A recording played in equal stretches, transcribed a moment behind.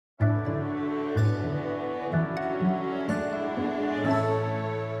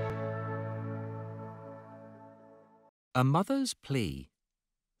A Mother's Plea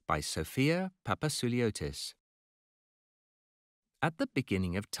by Sophia Papasouliotis. At the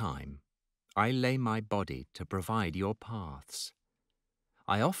beginning of time, I lay my body to provide your paths.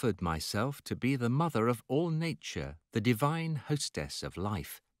 I offered myself to be the mother of all nature, the divine hostess of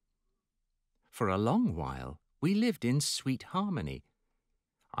life. For a long while, we lived in sweet harmony.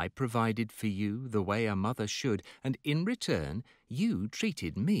 I provided for you the way a mother should, and in return, you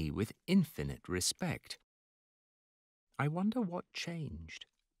treated me with infinite respect. I wonder what changed.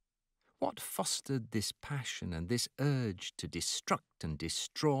 What fostered this passion and this urge to destruct and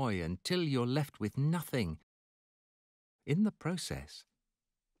destroy until you're left with nothing? In the process,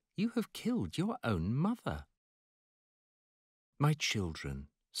 you have killed your own mother. My children,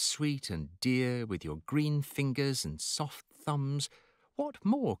 sweet and dear, with your green fingers and soft thumbs, what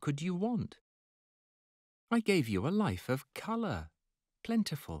more could you want? I gave you a life of colour,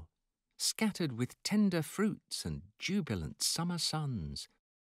 plentiful, scattered with tender fruits and jubilant summer suns.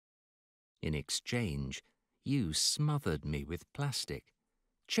 In exchange, you smothered me with plastic,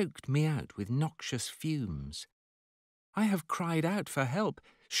 choked me out with noxious fumes. I have cried out for help,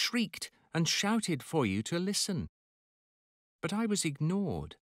 shrieked and shouted for you to listen. But I was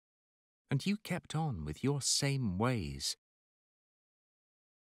ignored, and you kept on with your same ways.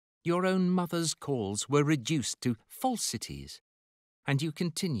 Your own mother's calls were reduced to falsities, and you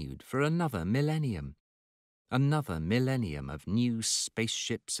continued for another millennium of new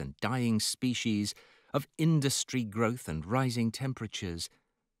spaceships and dying species, of industry growth and rising temperatures.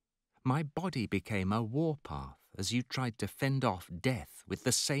 My body became a warpath as you tried to fend off death with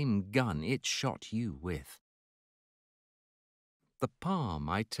the same gun it shot you with. The palm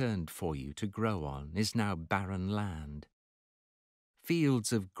I turned for you to grow on is now barren land.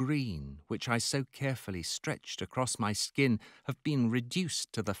 Fields of green, which I so carefully stretched across my skin, have been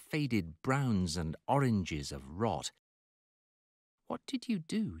reduced to the faded browns and oranges of rot. What did you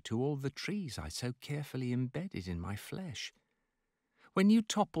do to all the trees I so carefully embedded in my flesh? When you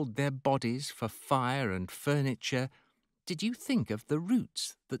toppled their bodies for fire and furniture, did you think of the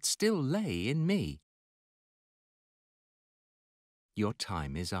roots that still lay in me? Your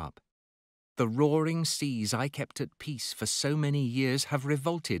time is up. The roaring seas I kept at peace for so many years have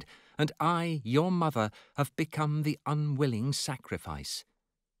revolted, and I, your mother, have become the unwilling sacrifice.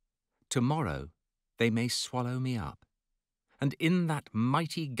 Tomorrow they may swallow me up, and in that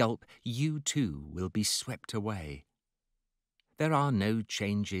mighty gulp you too will be swept away. There are no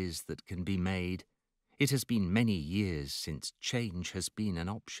changes that can be made. It has been many years since change has been an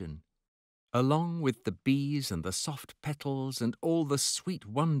option. Along with the bees and the soft petals and all the sweet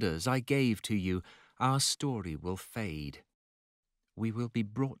wonders I gave to you, our story will fade. We will be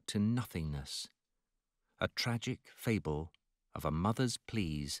brought to nothingness. A tragic fable of a mother's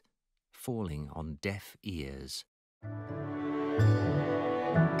pleas falling on deaf ears.